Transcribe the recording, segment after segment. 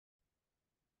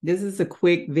This is a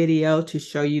quick video to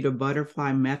show you the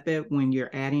butterfly method when you're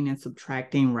adding and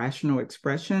subtracting rational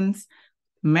expressions.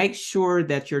 Make sure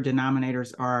that your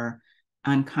denominators are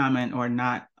uncommon or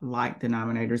not like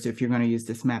denominators if you're going to use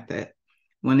this method.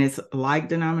 When it's like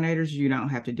denominators, you don't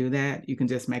have to do that. You can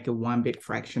just make it one big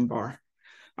fraction bar.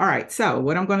 All right, so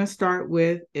what I'm going to start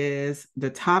with is the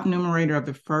top numerator of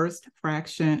the first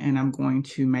fraction, and I'm going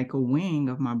to make a wing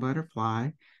of my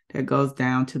butterfly that goes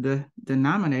down to the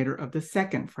denominator of the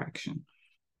second fraction.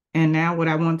 And now what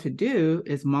I want to do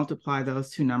is multiply those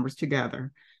two numbers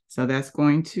together. So that's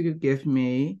going to give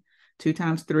me 2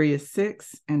 times 3 is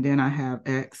 6, and then I have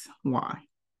x, y.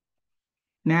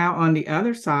 Now on the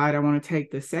other side, I want to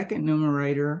take the second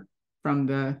numerator from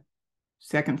the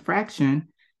second fraction,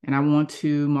 and I want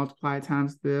to multiply it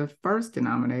times the first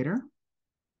denominator.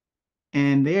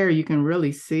 And there you can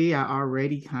really see I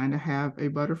already kind of have a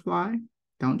butterfly.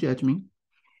 Don't judge me.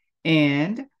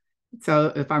 And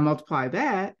so if I multiply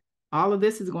that, all of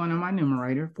this is going on my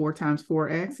numerator. 4 times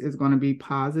 4x is going to be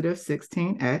positive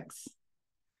 16x.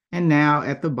 And now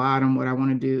at the bottom, what I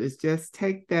want to do is just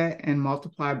take that and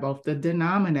multiply both the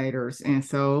denominators. And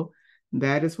so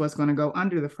that is what's going to go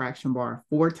under the fraction bar.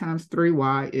 4 times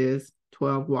 3y is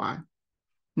 12y.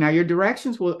 Now your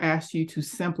directions will ask you to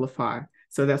simplify.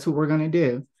 So that's what we're going to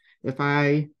do. If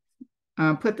I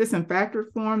put this in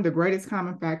factor form, the greatest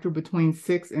common factor between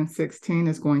 6 and 16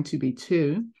 is going to be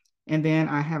 2. And then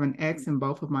I have an x in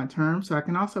both of my terms, so I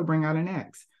can also bring out an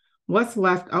x. What's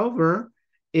left over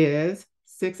is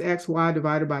 6xy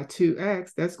divided by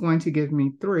 2x. That's going to give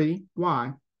me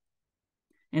 3y.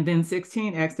 And then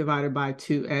 16x divided by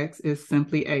 2x is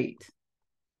simply 8.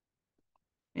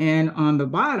 And on the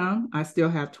bottom, I still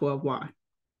have 12y.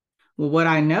 Well, what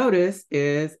I notice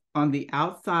is on the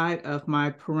outside of my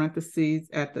parentheses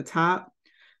at the top,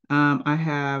 I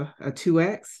have a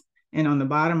 2x, and on the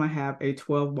bottom, I have a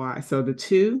 12y. So the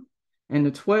 2 and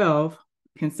the 12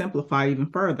 can simplify even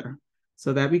further.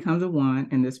 So that becomes a 1,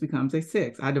 and this becomes a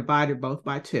 6. I divided both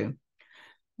by 2.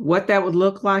 What that would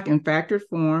look like in factored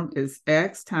form is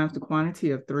x times the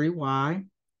quantity of 3y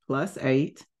plus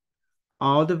 8,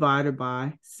 all divided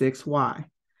by 6y.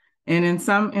 And in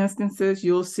some instances,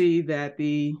 you'll see that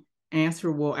the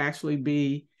answer will actually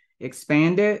be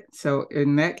expanded. So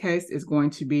in that case, it's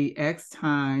going to be x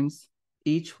times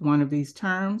each one of these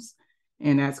terms,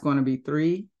 and that's going to be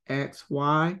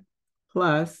 3xy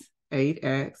plus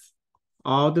 8x,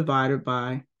 all divided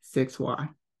by 6y.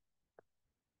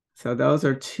 So those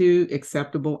are two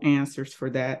acceptable answers for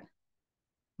that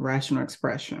rational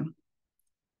expression.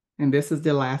 And this is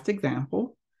the last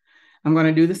example. I'm going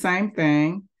to do the same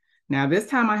thing. Now, this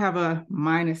time I have a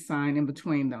minus sign in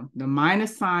between them. The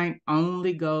minus sign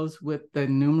only goes with the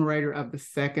numerator of the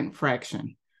second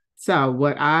fraction. So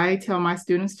what I tell my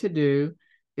students to do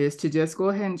is to just go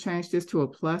ahead and change this to a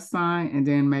plus sign and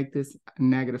then make this a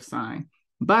negative sign.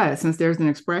 But since there's an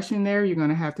expression there, you're going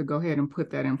to have to go ahead and put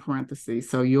that in parentheses.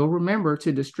 So you'll remember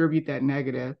to distribute that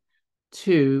negative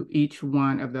to each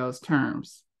one of those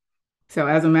terms. So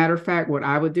as a matter of fact, what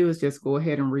I would do is just go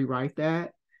ahead and rewrite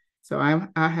that. So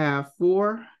I have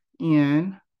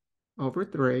 4n over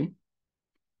 3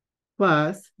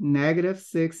 plus negative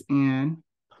 6n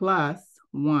plus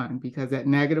 1, because that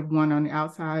negative 1 on the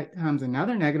outside times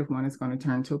another negative 1 is going to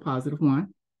turn to a positive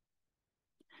 1.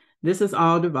 This is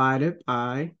all divided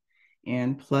by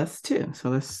n plus 2. So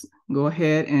let's go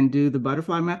ahead and do the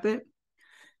butterfly method.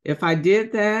 If I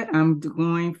did that, I'm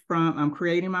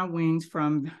creating my wings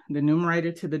from the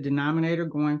numerator to the denominator,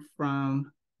 going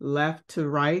from left to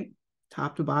right,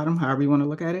 top to bottom, however you want to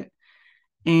look at it.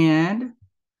 And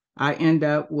I end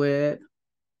up with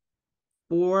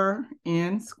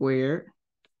 4n squared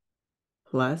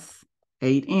plus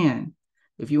 8n.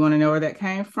 If you want to know where that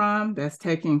came from, that's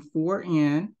taking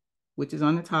 4n, which is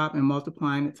on the top, and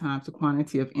multiplying it times the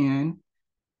quantity of n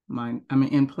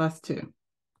plus 2.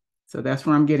 So that's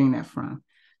where I'm getting that from.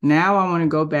 Now I want to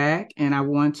go back and I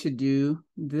want to do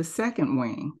the second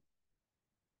wing.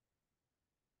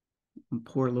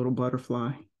 Poor little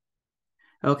butterfly.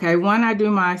 Okay, when I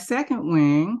do my second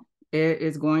wing, it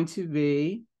is going to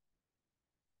be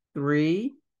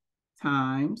 3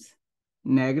 times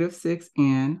negative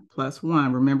 6n plus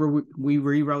 1. Remember, we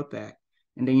rewrote that.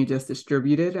 And then you just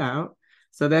distribute it out.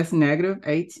 So that's negative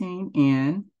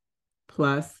 18n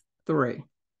plus 3.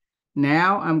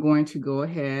 Now I'm going to go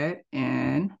ahead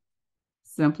and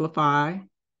simplify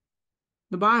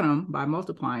the bottom by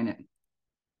multiplying it.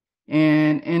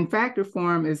 And in factor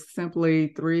form is simply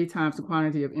 3 times the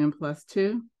quantity of n plus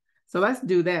 2. So let's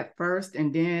do that first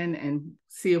and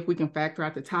see if we can factor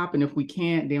out the top. And if we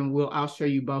can't, then I'll show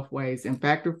you both ways. In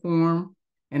factor form,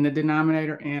 in the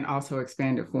denominator and also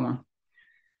expanded form.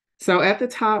 So at the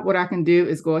top, what I can do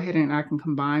is go ahead and I can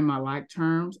combine my like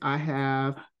terms. I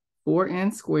have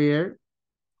 4n squared,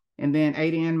 and then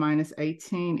 8n minus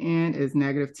 18n is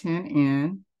negative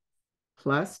 10n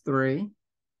plus 3.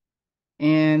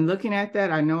 And looking at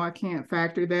that, I know I can't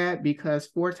factor that because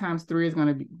 4 times 3 is going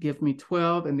to give me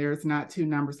 12, and there's not two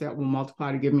numbers that will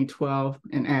multiply to give me 12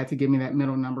 and add to give me that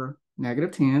middle number,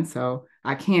 negative 10. So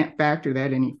I can't factor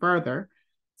that any further.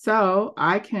 So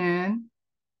I can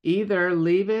either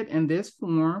leave it in this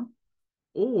form,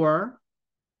 or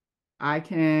I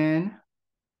can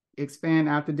expand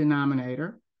out the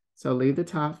denominator. So leave the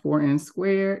top, 4n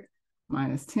squared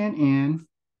minus 10n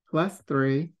plus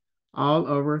 3 all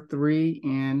over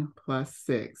 3n plus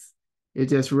 6. It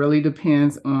just really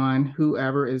depends on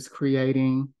whoever is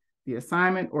creating the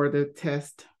assignment or the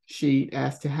test sheet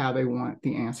as to how they want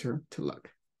the answer to look.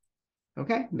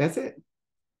 Okay, that's it.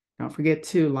 Don't forget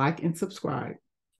to like and subscribe.